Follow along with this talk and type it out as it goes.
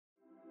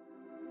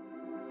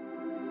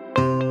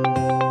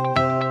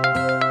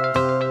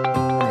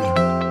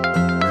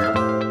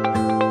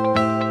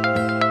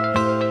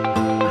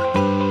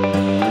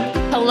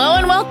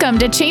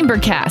to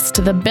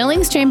Chambercast, the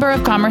Billings Chamber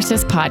of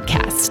Commerce's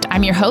podcast.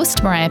 I'm your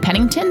host, Mariah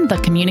Pennington, the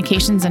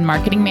Communications and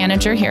Marketing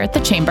Manager here at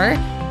the Chamber.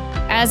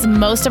 As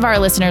most of our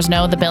listeners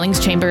know, the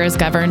Billings Chamber is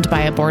governed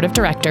by a board of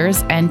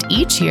directors, and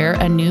each year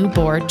a new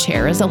board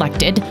chair is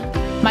elected.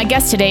 My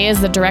guest today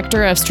is the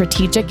Director of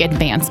Strategic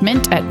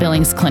Advancement at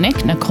Billings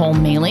Clinic, Nicole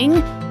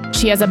Mailing.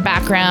 She has a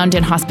background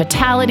in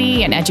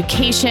hospitality and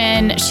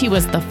education. She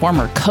was the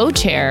former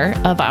co-chair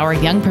of our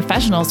young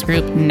professionals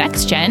group,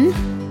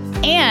 NextGen.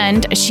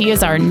 And she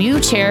is our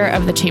new chair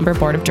of the Chamber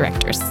Board of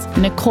Directors.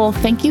 Nicole,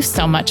 thank you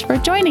so much for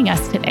joining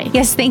us today.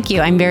 Yes, thank you.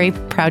 I'm very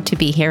proud to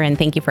be here, and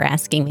thank you for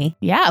asking me.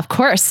 Yeah, of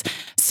course.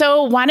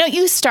 So why don't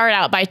you start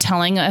out by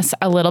telling us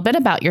a little bit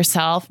about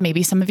yourself,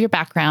 maybe some of your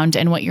background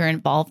and what your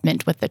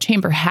involvement with the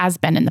Chamber has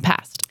been in the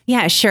past?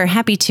 Yeah, sure.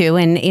 Happy to.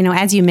 And,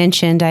 as you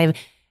mentioned, I've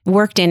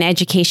worked in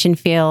education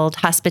field,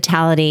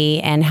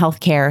 hospitality, and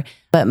healthcare.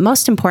 But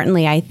most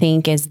importantly, I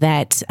think, is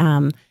that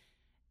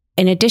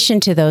in addition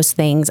to those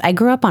things, I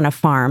grew up on a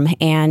farm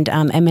and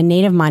I'm a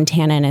native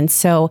Montanan. And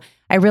so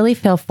I really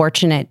feel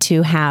fortunate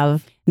to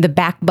have the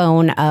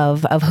backbone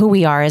of who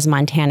we are as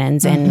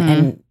Montanans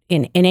and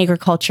in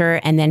agriculture,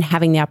 and then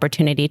having the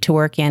opportunity to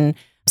work in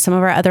some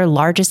of our other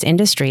largest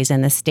industries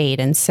in the state.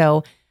 And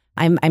so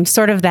I'm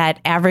sort of that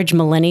average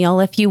millennial,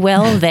 if you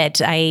will, that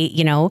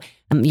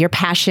your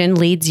passion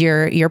leads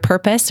your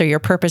purpose, or your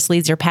purpose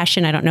leads your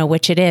passion. I don't know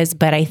which it is,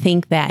 but I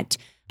think that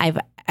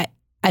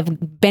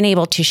I've been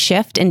able to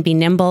shift and be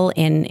nimble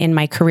in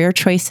my career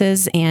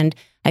choices. And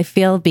I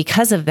feel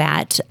because of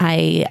that,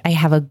 I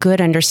have a good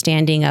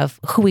understanding of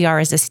who we are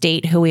as a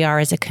state, who we are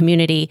as a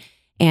community,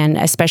 and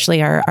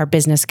especially our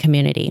business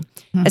community.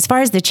 As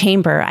far as the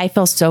Chamber, I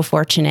feel so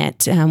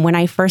fortunate. When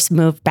I first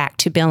moved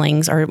to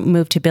Billings,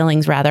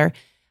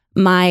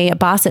 my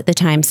boss at the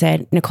time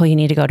said, "Nicole, you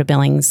need to go to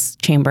Billings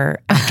Chamber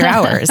after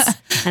hours."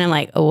 And I'm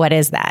like, "What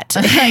is that?"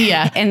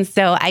 Yeah. And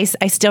so I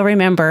still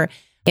remember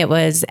it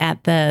was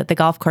at the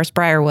golf course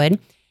Briarwood,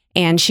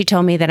 and she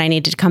told me that I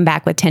needed to come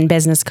back with 10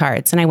 business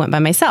cards, and I went by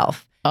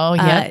myself. Oh,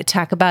 yeah.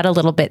 Talk about a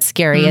little bit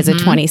scary as a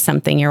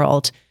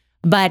 20-something-year-old.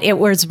 But it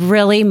was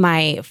really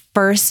my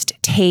first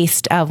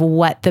taste of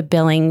what the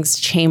Billings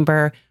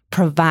Chamber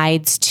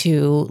provides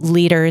to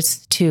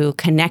leaders, to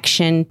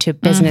connection, to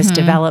business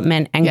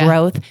development and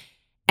growth.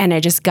 And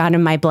it just got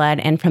in my blood.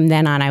 And from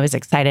then on, I was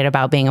excited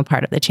about being a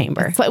part of the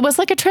Chamber. It was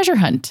like a treasure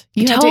hunt.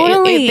 You had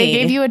Totally. they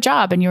gave you a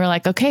job and you were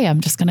like, okay, I'm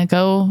just going to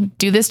go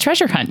do this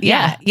treasure hunt.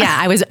 Yeah.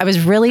 I was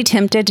really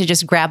tempted to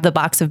just grab the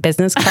box of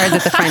business cards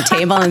at the front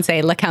table and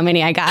say, look how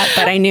many I got.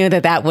 But I knew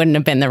that wouldn't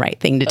have been the right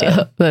thing to do.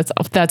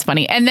 That's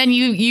funny. And then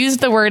you used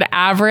the word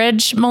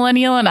average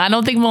millennial, and I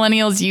don't think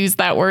millennials use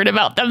that word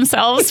about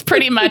themselves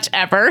pretty much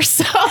ever.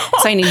 So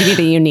I need to be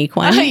the unique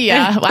one.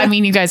 Yeah. I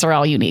mean, you guys are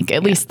all unique.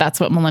 At least that's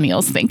what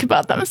millennials think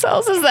about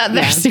themselves, is that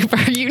they're super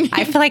unique.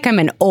 I feel like I'm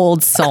an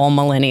old soul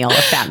millennial,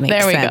 if that makes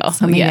sense. There we go.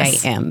 So maybe I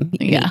am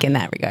unique in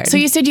that regard. So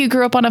you said you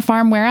grew up on a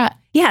farm where at?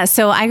 Yeah,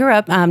 so I grew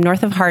up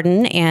north of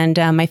Hardin, and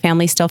my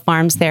family still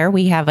farms there.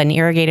 We have an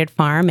irrigated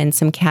farm and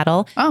some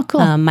cattle. Oh,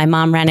 cool. My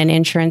mom ran an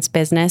insurance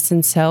business,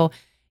 and so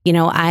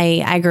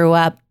I grew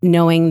up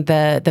knowing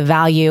the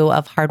value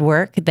of hard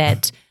work.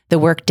 That the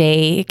work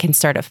day can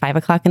start at 5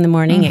 o'clock in the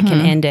morning. It can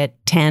end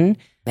at 10.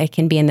 It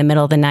can be in the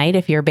middle of the night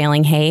if you're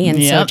baling hay,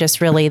 and so just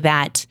really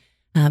that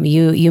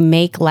you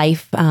make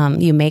life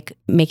you make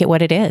it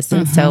what it is,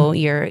 and so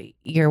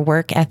your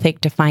work ethic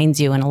defines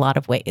you in a lot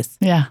of ways.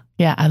 Yeah,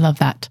 I love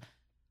that.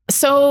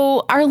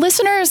 So our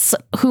listeners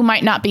who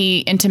might not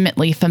be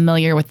intimately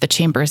familiar with the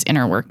Chamber's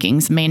inner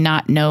workings may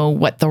not know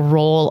what the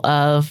role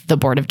of the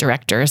board of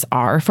directors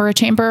are for a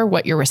chamber,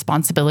 what your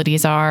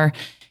responsibilities are.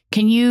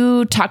 Can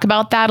you talk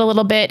about that a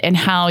little bit and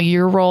how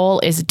your role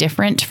is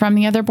different from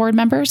the other board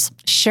members?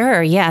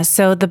 Sure. Yeah.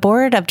 So the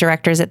board of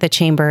directors at the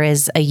Chamber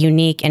is a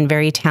unique and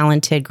very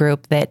talented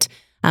group that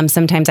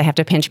sometimes I have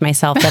to pinch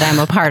myself that I'm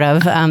a part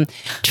of.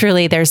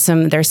 Truly, there's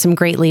some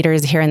great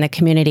leaders here in the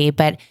community,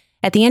 but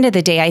at the end of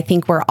the day, I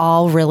think we're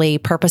all really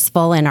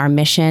purposeful in our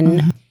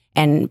mission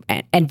and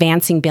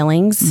advancing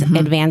Billings,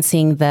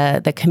 advancing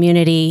the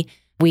community.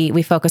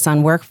 We focus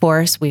on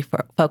workforce, we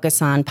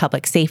focus on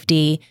public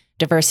safety,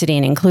 diversity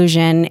and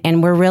inclusion,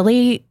 and we're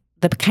really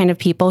the kind of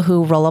people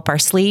who roll up our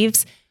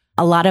sleeves.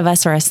 A lot of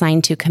us are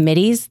assigned to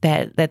committees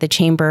that the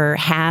Chamber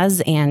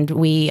has, and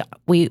we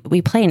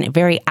play a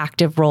very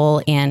active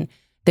role in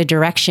the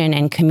direction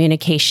and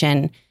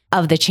communication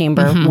of the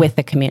Chamber with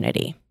the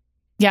community.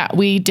 Yeah,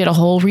 we did a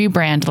whole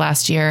rebrand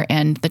last year,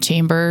 and the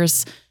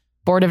Chamber's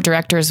board of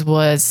directors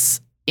was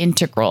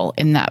integral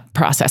in that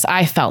process.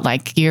 I felt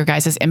like your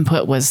guys'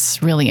 input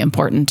was really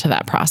important to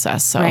that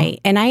process. So. Right.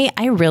 And I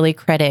really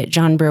credit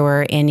John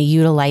Brewer in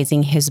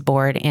utilizing his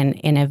board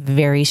in a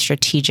very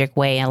strategic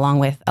way, along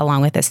with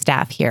the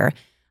staff here.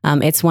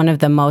 It's one of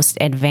the most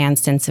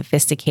advanced and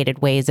sophisticated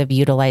ways of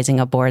utilizing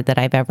a board that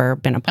I've ever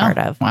been a part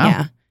of. Wow.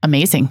 Yeah.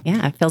 Amazing.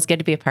 Yeah, it feels good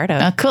to be a part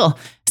of. Cool.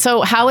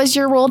 So how is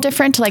your role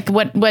different? Like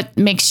what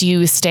makes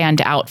you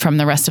stand out from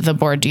the rest of the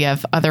board? Do you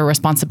have other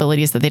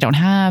responsibilities that they don't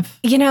have?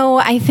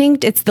 I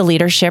think it's the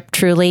leadership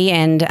truly,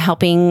 and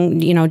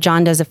helping,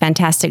 John does a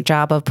fantastic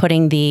job of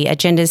putting the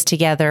agendas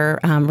together,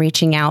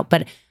 reaching out,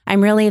 but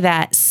I'm really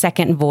that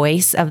second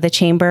voice of the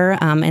chamber.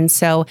 And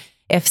so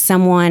if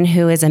someone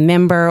who is a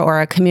member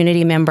or a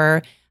community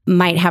member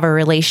might have a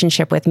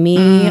relationship with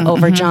me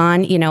over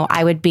John,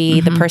 I would be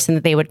the person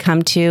that they would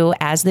come to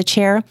as the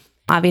chair.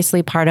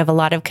 Obviously, part of a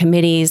lot of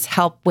committees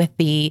help with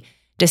the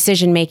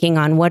decision-making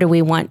on what do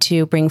we want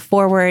to bring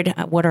forward,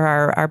 what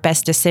are our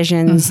best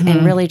decisions,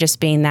 and really just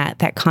being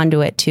that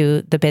conduit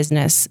to the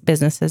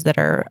businesses that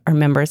are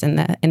members in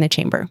the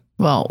chamber.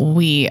 Well,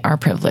 we are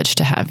privileged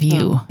to have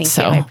you. Thank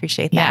you. I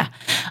appreciate that.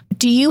 Yeah.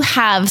 Do you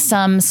have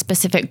some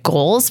specific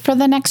goals for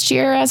the next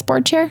year as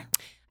board chair?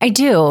 I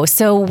do.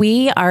 So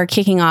we are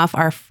kicking off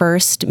our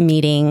first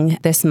meeting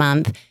this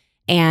month,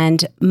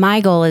 and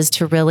my goal is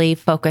to really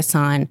focus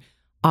on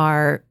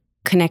our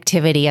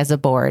connectivity as a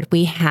board.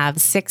 We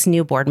have 6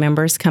 new board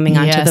members coming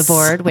onto the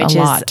board, which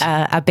is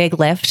a big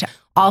lift.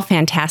 All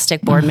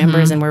fantastic board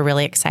members, and we're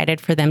really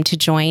excited for them to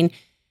join.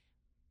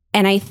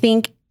 And I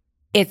think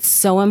it's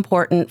so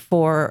important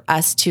for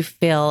us to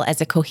feel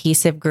as a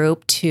cohesive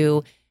group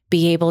to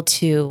be able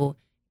to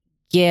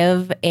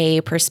give a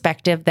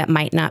perspective that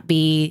might not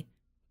be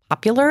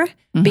popular,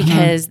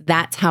 because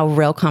that's how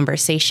real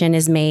conversation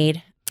is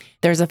made.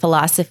 There's a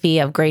philosophy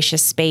of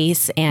gracious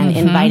space and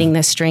inviting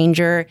the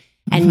stranger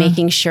and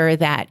making sure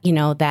that,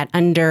 that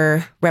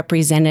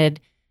underrepresented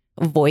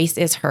voice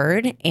is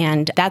heard.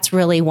 And that's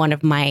really one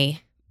of my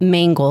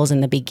main goals in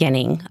the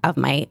beginning of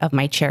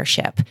my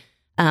chairship.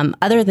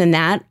 Other than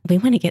that, we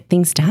want to get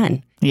things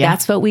done. Yeah.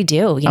 That's what we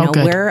do.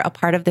 We're a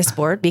part of this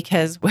board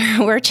because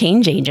we're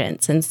change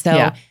agents. And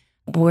so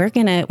we're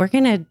gonna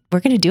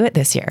do it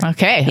this year.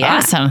 Okay. Yeah.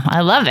 Awesome.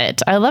 I love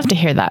it. I love to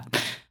hear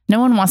that. No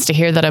one wants to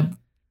hear that a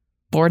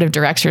board of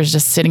directors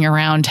just sitting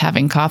around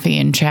having coffee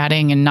and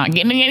chatting and not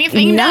getting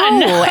anything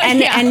done.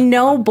 And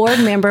no board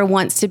member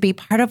wants to be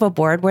part of a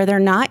board where they're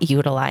not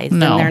utilized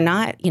and they're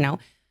not,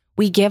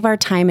 we give our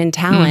time and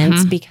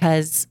talents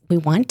because we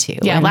want to.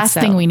 Yeah. And last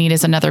thing we need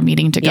is another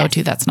meeting to go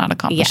to that's not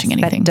accomplishing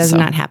anything. That does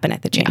not happen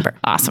at the chamber. Yeah,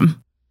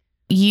 awesome.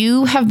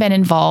 You have been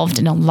involved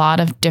in a lot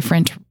of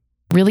different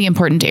really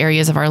important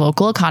areas of our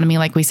local economy,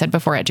 like we said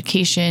before,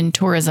 education,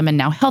 tourism, and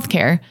now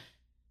healthcare.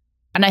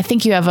 And I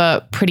think you have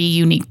a pretty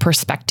unique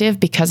perspective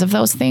because of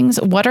those things.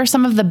 What are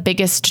some of the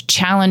biggest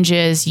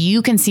challenges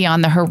you can see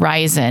on the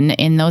horizon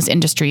in those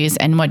industries,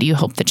 and what do you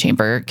hope the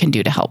chamber can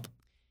do to help?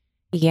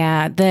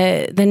 Yeah,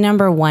 the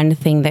number one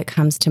thing that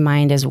comes to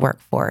mind is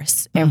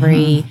workforce.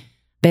 Every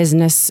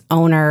business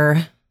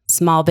owner,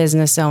 small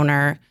business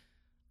owner,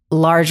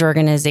 large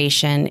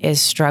organization is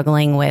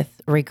struggling with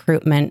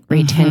recruitment,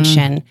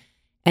 retention.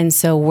 And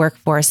so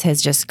workforce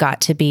has just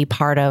got to be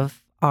part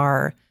of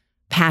our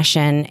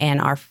passion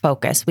and our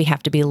focus. We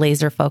have to be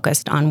laser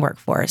focused on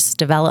workforce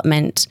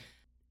development.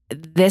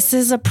 This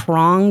is a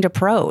pronged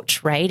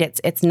approach, right?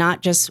 It's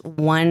not just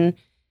one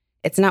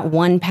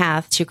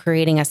path to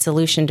creating a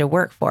solution to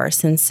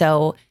workforce. And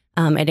so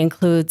it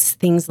includes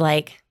things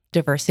like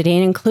diversity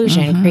and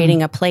inclusion,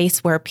 creating a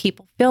place where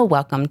people feel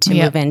welcome to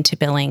move into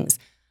Billings,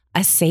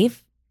 a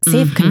safe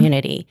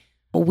community.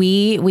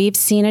 We've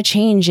seen a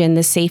change in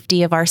the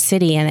safety of our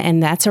city,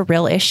 and that's a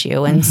real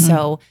issue. And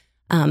so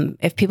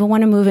if people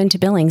want to move into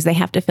Billings, they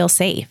have to feel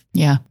safe.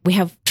 Yeah. We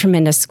have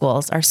tremendous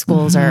schools. Our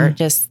schools are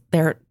just,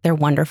 they're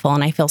wonderful.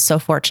 And I feel so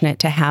fortunate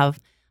to have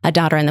a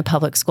daughter in the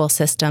public school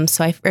system.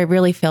 So I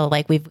really feel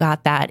like we've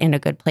got that in a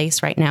good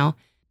place right now.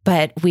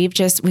 But we've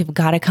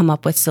got to come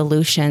up with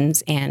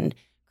solutions and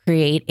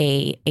create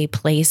a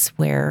place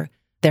where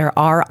there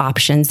are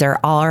options,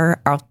 there are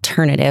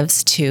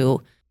alternatives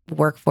to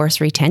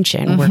workforce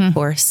retention,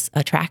 workforce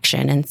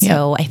attraction. And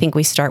so I think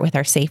we start with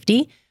our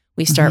safety.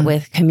 We start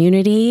with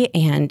community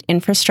and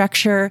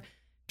infrastructure.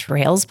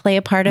 Trails play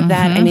a part of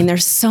that. I mean,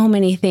 there's so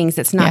many things.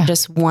 It's not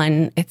just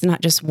one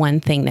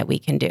thing that we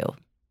can do.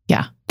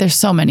 Yeah. There's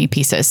so many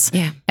pieces.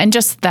 Yeah. And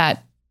just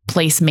that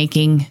place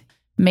making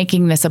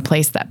this a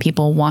place that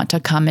people want to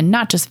come and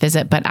not just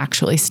visit, but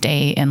actually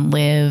stay and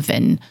live.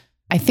 And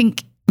I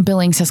think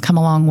Billings has come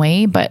a long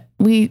way, but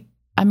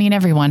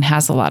everyone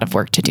has a lot of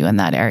work to do in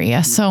that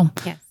area. So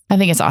I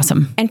think it's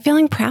awesome. And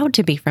feeling proud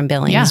to be from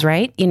Billings,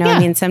 right?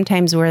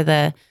 Sometimes we're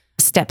the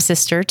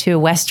stepsister to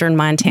Western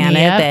Montana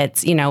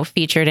that's,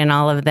 featured in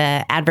all of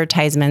the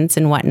advertisements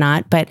and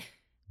whatnot. But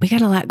we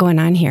got a lot going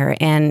on here.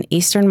 And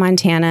Eastern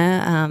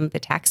Montana, the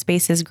tax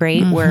base is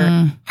great.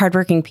 We're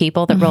hardworking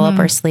people that roll up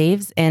our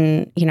sleeves,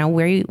 and,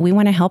 we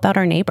want to help out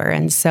our neighbor.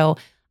 And so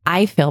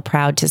I feel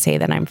proud to say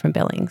that I'm from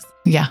Billings.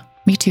 Yeah,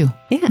 me too.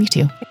 Yeah. Me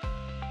too.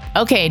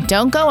 Okay,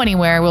 don't go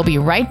anywhere. We'll be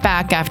right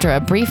back after a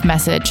brief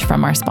message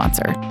from our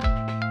sponsor.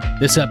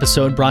 This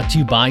episode brought to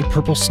you by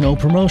Purple Snow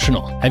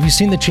Promotional. Have you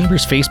seen the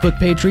Chamber's Facebook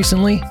page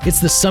recently? It's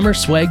the Summer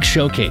Swag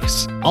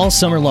Showcase. All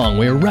summer long,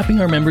 we are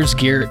repping our members'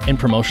 gear and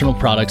promotional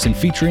products and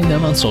featuring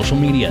them on social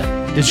media.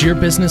 Does your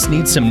business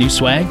need some new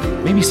swag?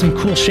 Maybe some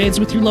cool shades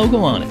with your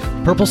logo on it?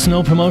 Purple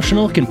Snow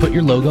Promotional can put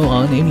your logo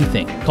on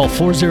anything. Call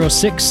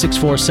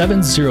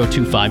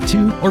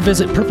 406-647-0252 or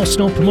visit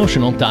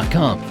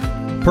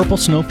purplesnowpromotional.com. Purple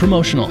Snow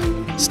Promotional.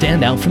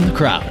 Stand out from the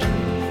crowd.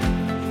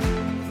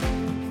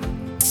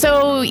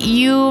 So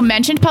you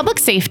mentioned public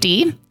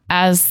safety,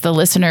 as the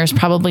listeners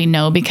probably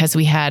know, because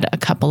we had a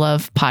couple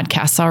of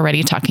podcasts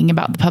already talking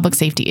about the public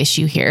safety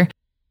issue here.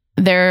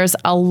 There's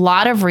a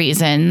lot of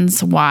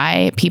reasons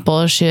why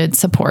people should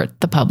support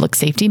the public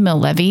safety mill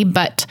levy,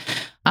 but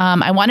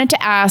I wanted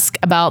to ask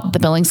about the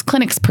Billings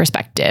Clinic's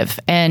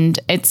perspective, and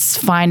it's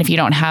fine if you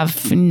don't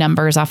have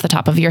numbers off the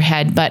top of your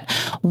head, but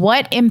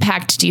what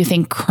impact do you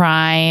think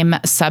crime,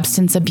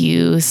 substance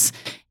abuse,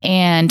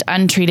 and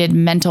untreated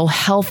mental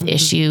health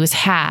issues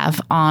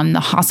have on the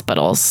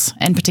hospitals,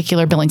 in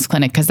particular Billings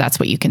Clinic, because that's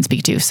what you can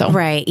speak to. So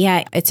right.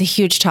 Yeah. It's a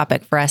huge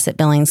topic for us at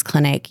Billings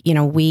Clinic. You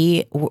know,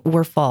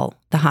 we're full.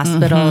 The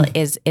hospital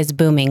is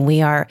booming.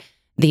 We are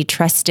the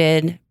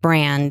trusted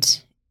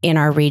brand in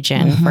our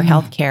region for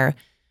healthcare.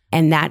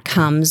 And that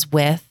comes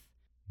with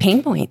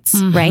pain points,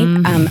 right?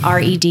 Our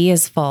ED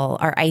is full,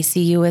 our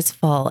ICU is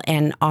full,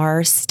 and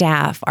our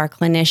staff, our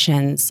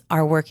clinicians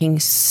are working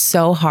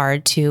so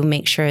hard to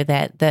make sure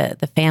that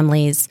the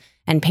families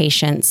and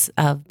patients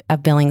of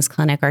Billings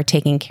Clinic are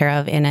taken care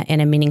of in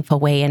a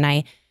meaningful way. And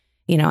I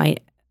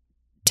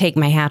take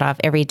my hat off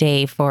every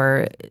day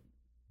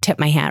tip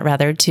my hat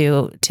rather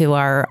to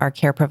our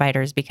care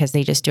providers, because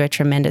they just do a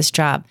tremendous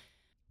job.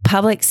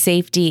 Public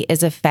safety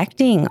is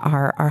affecting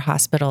our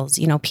hospitals.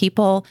 You know,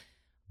 people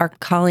are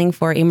calling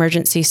for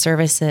emergency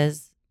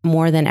services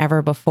more than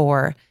ever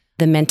before.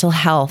 The mental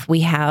health, we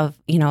have,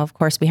 of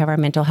course, we have our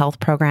mental health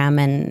program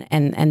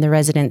and the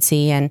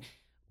residency, and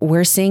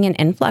we're seeing an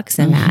influx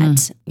in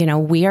that. You know,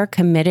 we are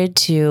committed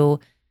to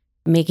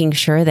making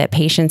sure that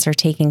patients are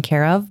taken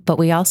care of, but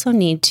we also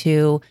need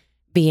to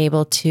be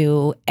able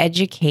to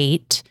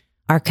educate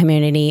our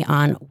community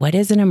on what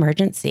is an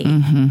emergency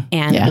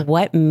and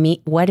what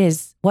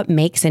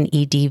makes an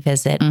ED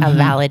visit a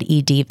valid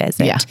ED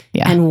visit,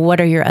 and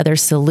what are your other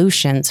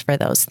solutions for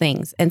those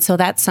things. And so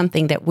that's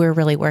something that we're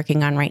really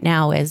working on right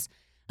now, is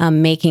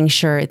making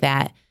sure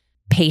that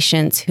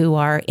patients who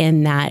are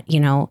in that,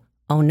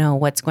 oh no,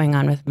 what's going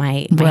on with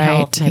my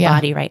health, my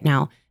body right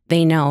now?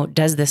 They know,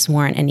 does this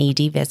warrant an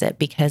ED visit?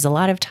 Because a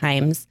lot of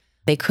times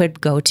they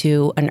could go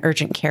to an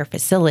urgent care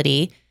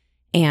facility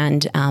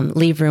and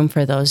leave room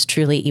for those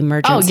truly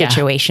emergent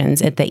situations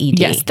at the ED.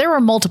 Yes, there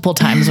were multiple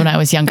times when I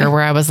was younger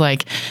where I was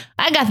like,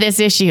 I got this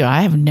issue.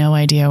 I have no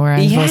idea where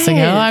I'm supposed to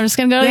go. I'm just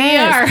going to go to the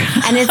ER.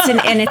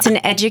 And it's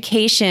an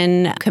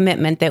education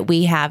commitment that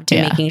we have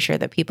to making sure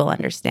that people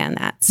understand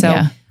that.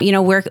 So,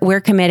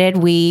 we're committed.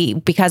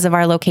 Because of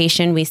our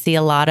location, we see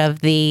a lot of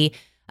the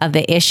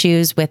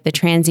issues with the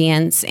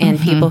transients and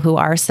people who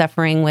are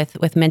suffering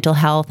with mental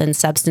health and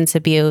substance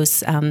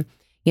abuse.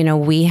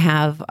 We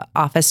have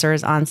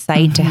officers on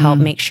site to help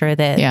make sure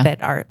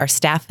that our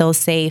staff feels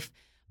safe,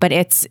 but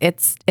it's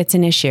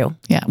an issue.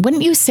 Yeah.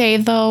 Wouldn't you say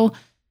though,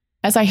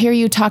 as I hear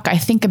you talk, I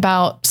think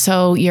about,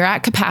 so you're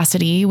at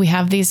capacity, we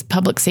have these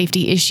public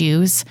safety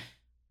issues,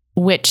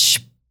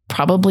 which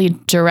probably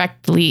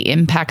directly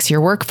impacts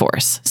your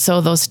workforce. So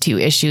those two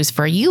issues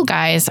for you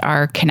guys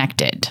are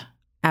connected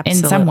in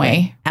some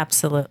way.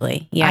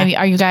 Absolutely. Yeah.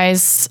 Are you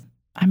guys,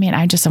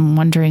 I just am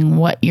wondering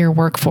what your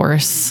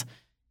workforce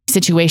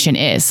situation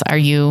is.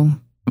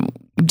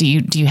 Do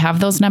you have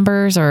those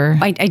numbers, or?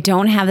 I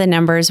don't have the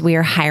numbers. We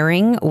are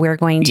hiring. We're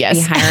going to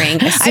be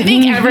hiring. I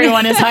think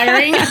everyone is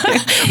hiring.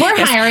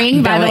 We're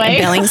hiring, by the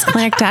way.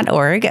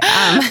 Billingsclinic.org.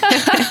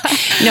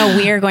 No,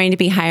 we are going to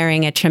be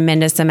hiring a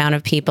tremendous amount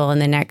of people in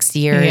the next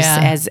years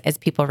as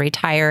people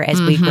retire,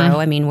 as we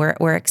grow.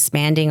 We're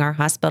expanding our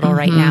hospital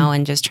right now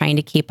and just trying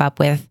to keep up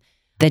with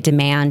the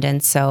demand.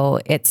 And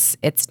so it's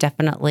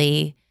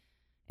definitely,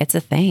 it's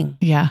a thing.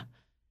 Yeah.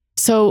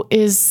 So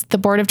is the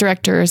board of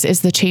directors,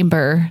 is the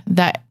chamber,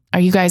 are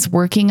you guys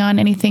working on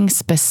anything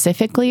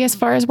specifically as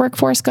far as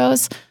workforce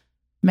goes?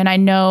 I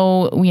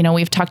know,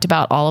 we've talked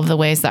about all of the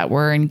ways that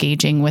we're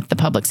engaging with the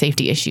public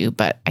safety issue,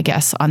 but I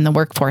guess on the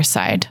workforce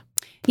side.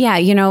 Yeah,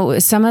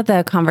 some of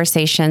the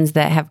conversations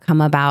that have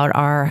come about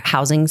are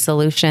housing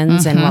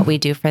solutions and what we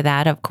do for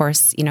that. Of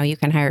course, you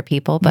can hire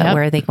people, but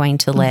where are they going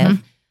to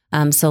live?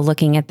 So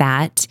looking at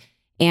that.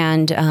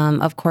 And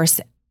of course,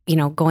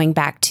 going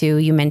back to,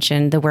 you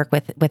mentioned the work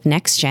with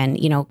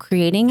NextGen,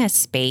 creating a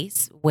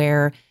space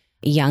where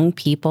young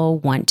people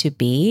want to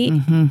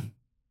be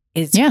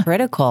is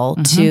critical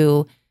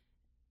to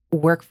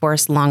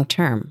workforce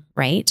long-term,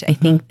 right? I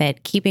think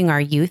that keeping our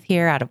youth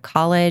here out of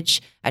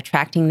college,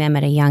 attracting them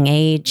at a young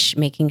age,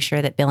 making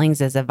sure that Billings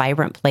is a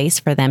vibrant place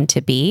for them to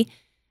be,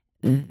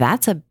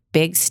 that's a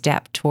big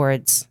step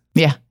towards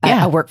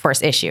a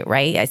workforce issue,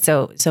 right?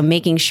 So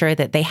making sure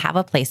that they have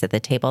a place at the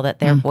table, that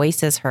their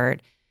voice is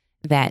heard,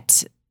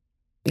 that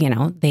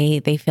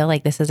they feel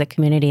like this is a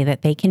community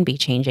that they can be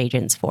change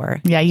agents for.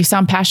 Yeah, you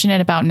sound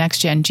passionate about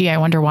NextGen. Gee, I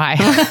wonder why.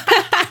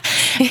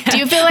 Do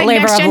you feel like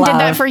Labor of NextGen did love.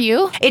 that for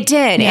you? It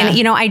did. Yeah.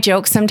 And, I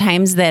joke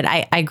sometimes that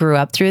I grew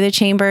up through the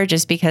chamber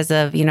just because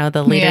of,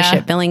 the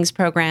leadership billings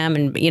program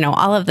and,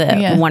 all of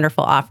the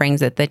wonderful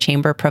offerings that the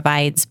chamber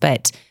provides.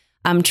 But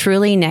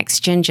truly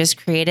NextGen just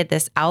created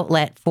this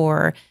outlet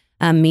for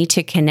me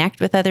to connect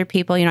with other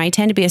people. I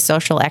tend to be a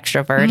social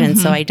extrovert, and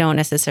so I don't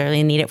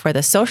necessarily need it for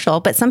the social,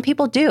 but some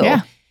people do.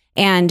 Yeah.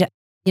 And,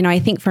 I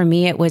think for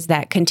me, it was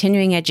that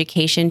continuing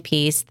education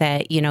piece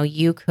that,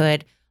 you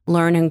could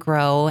learn and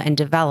grow and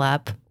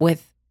develop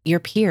with your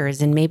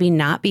peers and maybe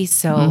not be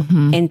so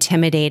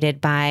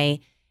intimidated by,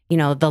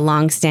 the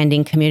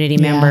longstanding community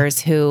members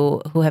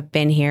who have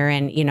been here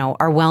and,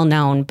 are well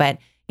known, but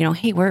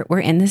hey, we're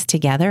in this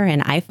together,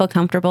 and I feel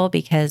comfortable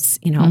because,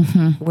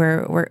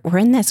 we're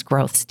in this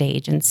growth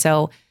stage. And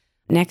so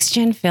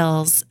NextGen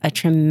fills a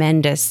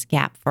tremendous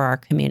gap for our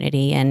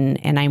community.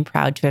 And I'm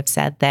proud to have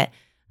said that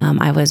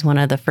I was one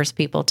of the first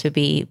people to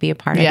be a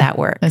part of that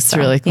work. That's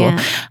really cool.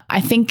 Yeah.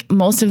 I think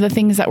most of the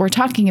things that we're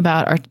talking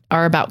about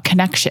are about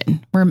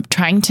connection. We're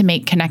trying to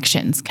make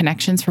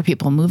connections for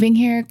people moving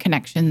here,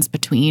 connections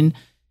between,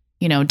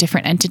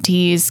 different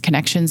entities,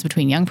 connections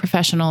between young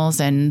professionals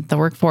and the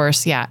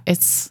workforce. Yeah,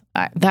 it's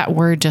that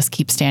word just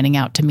keeps standing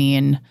out to me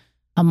in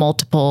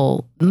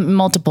multiple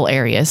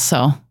areas.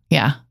 So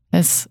yeah,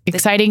 it's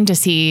exciting to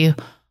see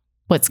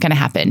what's going to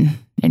happen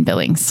in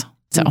Billings.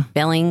 So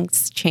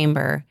Billings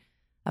Chamber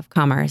of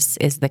Commerce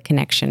is the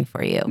connection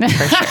for you,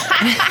 for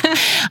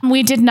sure.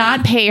 We did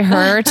not pay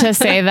her to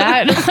say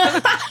that.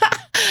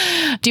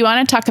 Do you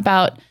want to talk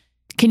about,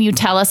 can you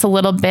tell us a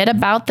little bit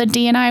about the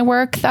D&I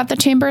work that the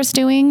chamber is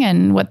doing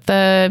and what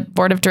the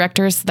board of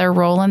directors, their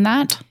role in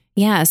that?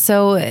 Yeah.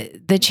 So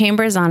the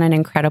chamber is on an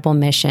incredible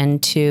mission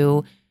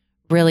to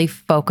really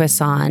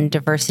focus on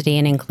diversity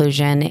and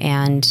inclusion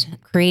and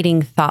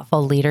creating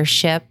thoughtful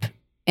leadership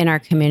in our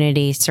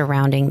community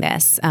surrounding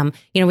this.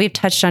 We've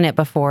touched on it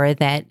before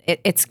that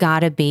it's got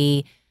to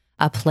be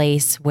a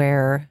place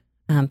where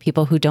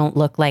people who don't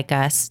look like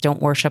us,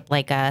 don't worship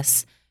like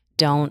us,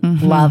 don't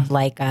love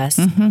like us,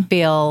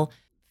 feel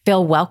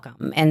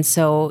welcome. And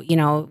so,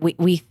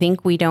 we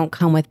think we don't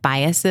come with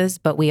biases,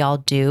 but we all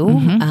do.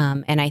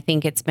 And I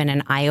think it's been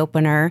an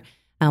eye-opener.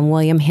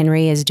 William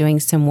Henry is doing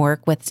some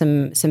work with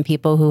some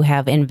people who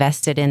have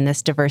invested in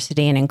this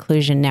diversity and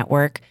inclusion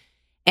network.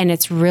 And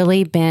it's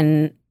really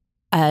been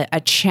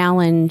a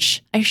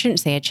challenge. I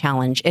shouldn't say a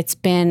challenge. It's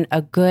been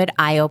a good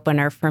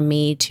eye-opener for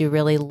me to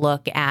really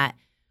look at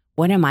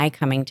what am I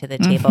coming to the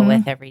table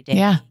with every day,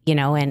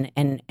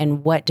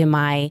 and what am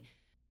I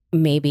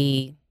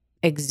maybe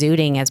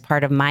exuding as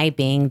part of my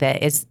being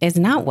that is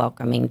not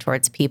welcoming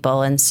towards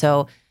people. And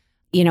so,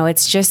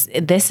 it's just,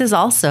 this is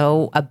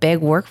also a big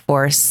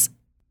workforce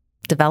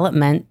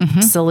development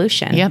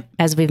solution. Yep.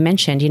 As we've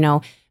mentioned,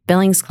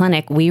 Billings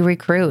Clinic, we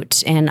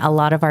recruit, and a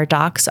lot of our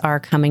docs are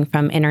coming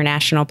from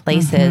international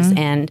places,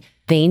 and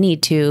they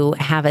need to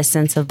have a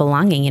sense of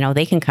belonging.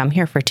 They can come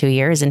here for 2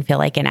 years and feel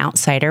like an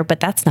outsider,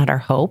 but that's not our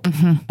hope.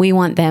 We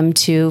want them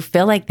to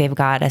feel like they've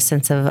got a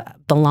sense of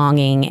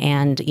belonging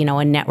and,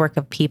 a network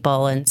of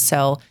people. And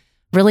so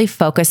really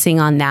focusing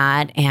on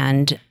that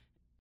and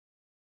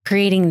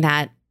creating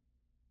that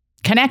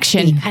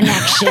connection.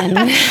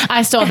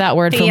 I stole that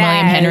word from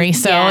William Henry,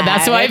 so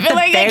that's why I feel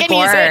like I can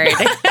use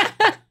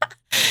it.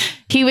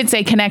 He would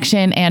say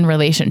connection and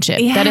relationship,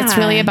 that it's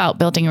really about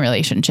building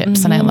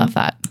relationships. And I love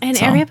that. And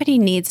everybody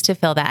needs to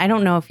feel that. I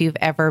don't know if you've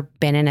ever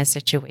been in a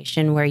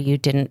situation where you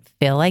didn't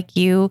feel like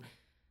you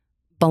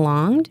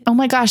belonged. Oh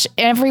my gosh.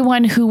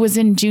 Everyone who was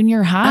in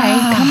junior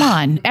high, come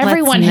on.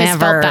 Everyone has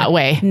felt that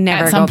way.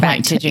 Never go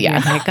back to junior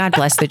high. God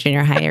bless the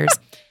junior hires.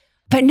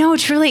 But no,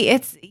 truly,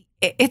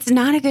 it's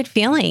not a good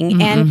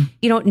feeling. And,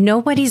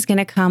 nobody's going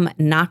to come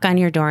knock on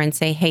your door and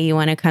say, hey, you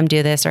want to come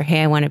do this? Or,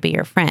 hey, I want to be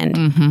your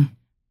friend.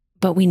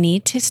 But we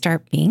need to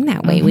start being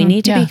that way. We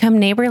need to become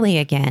neighborly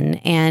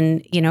again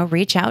and,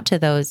 reach out to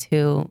those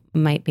who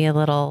might be a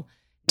little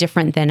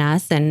different than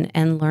us and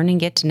learn and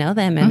get to know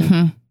them.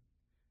 And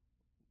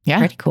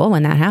pretty cool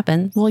when that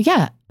happens. Well,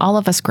 yeah, all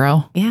of us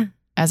grow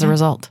as a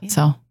result. Yeah.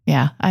 So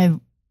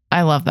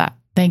I love that.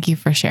 Thank you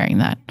for sharing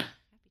that.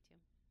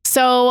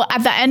 So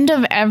at the end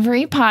of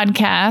every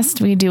podcast,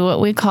 we do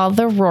what we call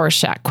the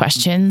Rorschach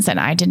questions. And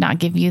I did not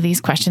give you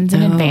these questions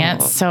in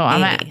advance. So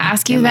I'm going to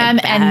ask you them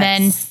and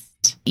then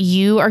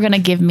you are going to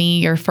give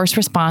me your first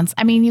response.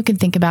 I mean, you can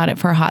think about it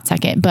for a hot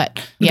second,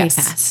 but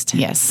yes,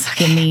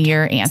 give me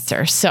your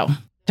answer. So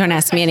don't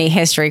ask me any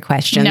history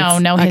questions.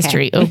 No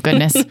history. Oh,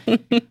 goodness.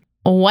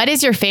 What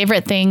is your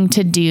favorite thing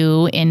to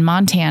do in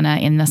Montana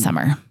in the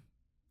summer?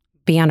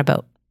 Be on a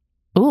boat.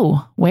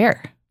 Ooh,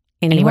 where?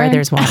 Anywhere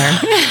there's water.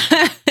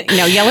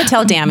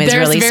 Yellowtail Dam is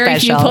really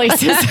special. There's very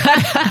few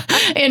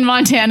places in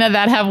Montana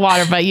that have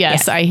water, but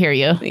yes, I hear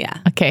you. Yeah.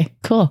 Okay,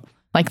 cool.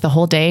 Like the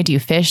whole day? Do you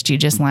fish? Do you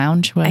just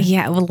lounge?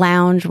 We'll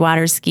lounge,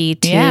 water ski,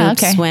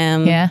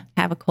 swim,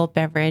 have a cold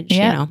beverage,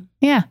 Yeah,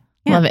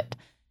 love it.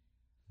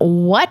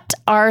 what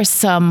are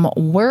some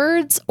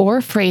words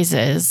or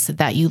phrases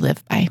that you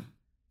live by?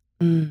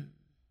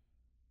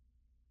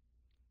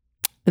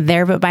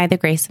 There, but by the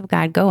grace of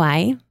God, go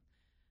I.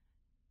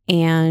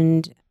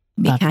 And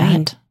be Love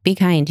kind. that. Be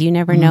kind. You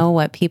never know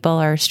what people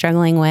are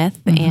struggling with.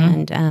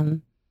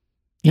 And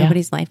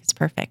nobody's life is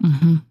perfect.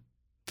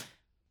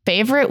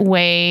 Favorite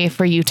way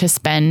for you to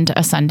spend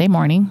a Sunday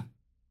morning?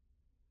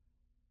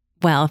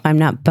 Well, if I'm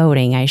not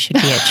boating, I should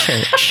be at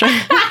church.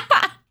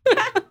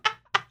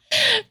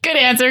 Good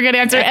answer.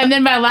 And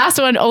then my last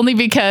one, only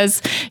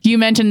because you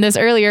mentioned this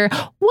earlier.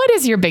 What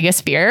is your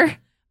biggest fear?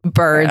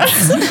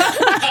 Birds.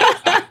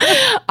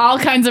 All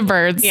kinds of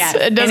birds. Yeah.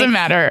 It doesn't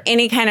matter.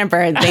 Any kind of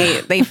bird.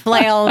 They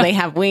flail, they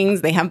have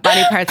wings, they have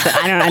body parts that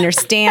I don't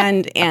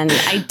understand. And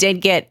I did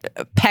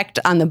get pecked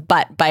on the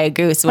butt by a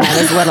goose when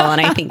I was little.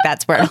 And I think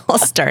that's where it all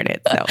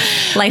started. So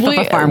life of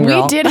a farm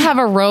girl. We did have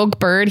a rogue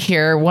bird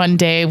here one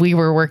day. We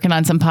were working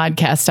on some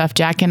podcast stuff,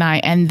 Jack and I,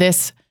 and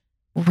this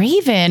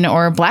raven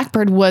or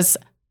blackbird was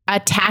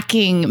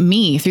attacking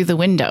me through the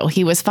window.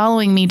 He was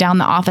following me down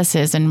the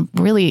offices and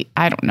really,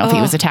 I don't know if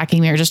he was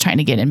attacking me or just trying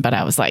to get in, but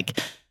I was like,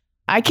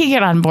 I could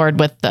get on board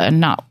with the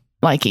not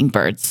liking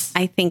birds.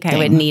 I think I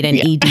would need an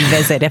ED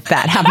visit if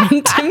that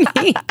happened to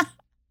me.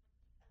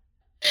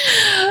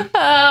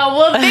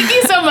 Well, thank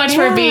you so much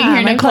for being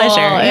here, Nicole. Pleasure.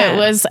 Yeah. It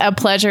was a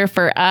pleasure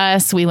for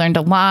us. We learned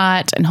a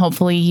lot, and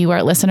hopefully you,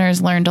 our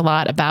listeners, learned a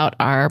lot about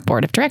our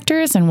board of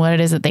directors and what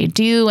it is that they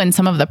do and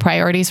some of the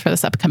priorities for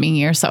this upcoming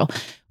year. So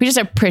we just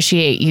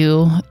appreciate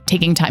you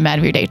taking time out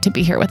of your day to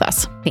be here with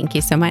us. Thank you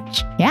so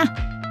much. Yeah.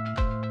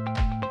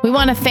 We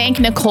want to thank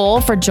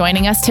Nicole for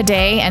joining us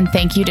today, and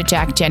thank you to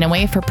Jack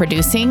Genoway for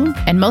producing,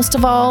 and most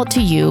of all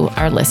to you,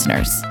 our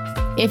listeners.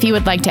 If you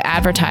would like to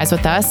advertise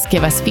with us,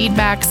 give us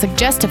feedback,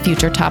 suggest a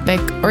future topic,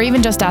 or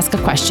even just ask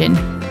a question,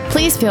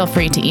 please feel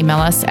free to email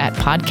us at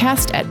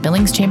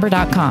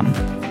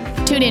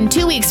podcast@billingschamber.com. Tune in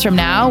 2 weeks from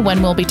now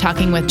when we'll be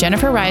talking with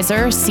Jennifer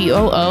Reiser,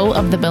 COO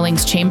of the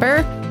Billings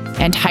Chamber,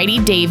 and Heidi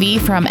Davey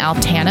from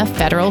Altana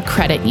Federal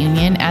Credit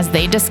Union as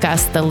they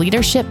discuss the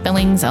Leadership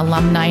Billings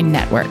Alumni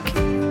Network.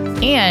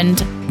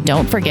 And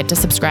don't forget to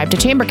subscribe to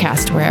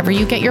Chambercast wherever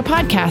you get your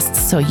podcasts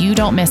so you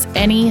don't miss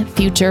any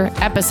future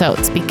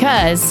episodes,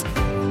 because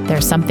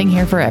there's something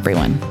here for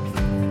everyone.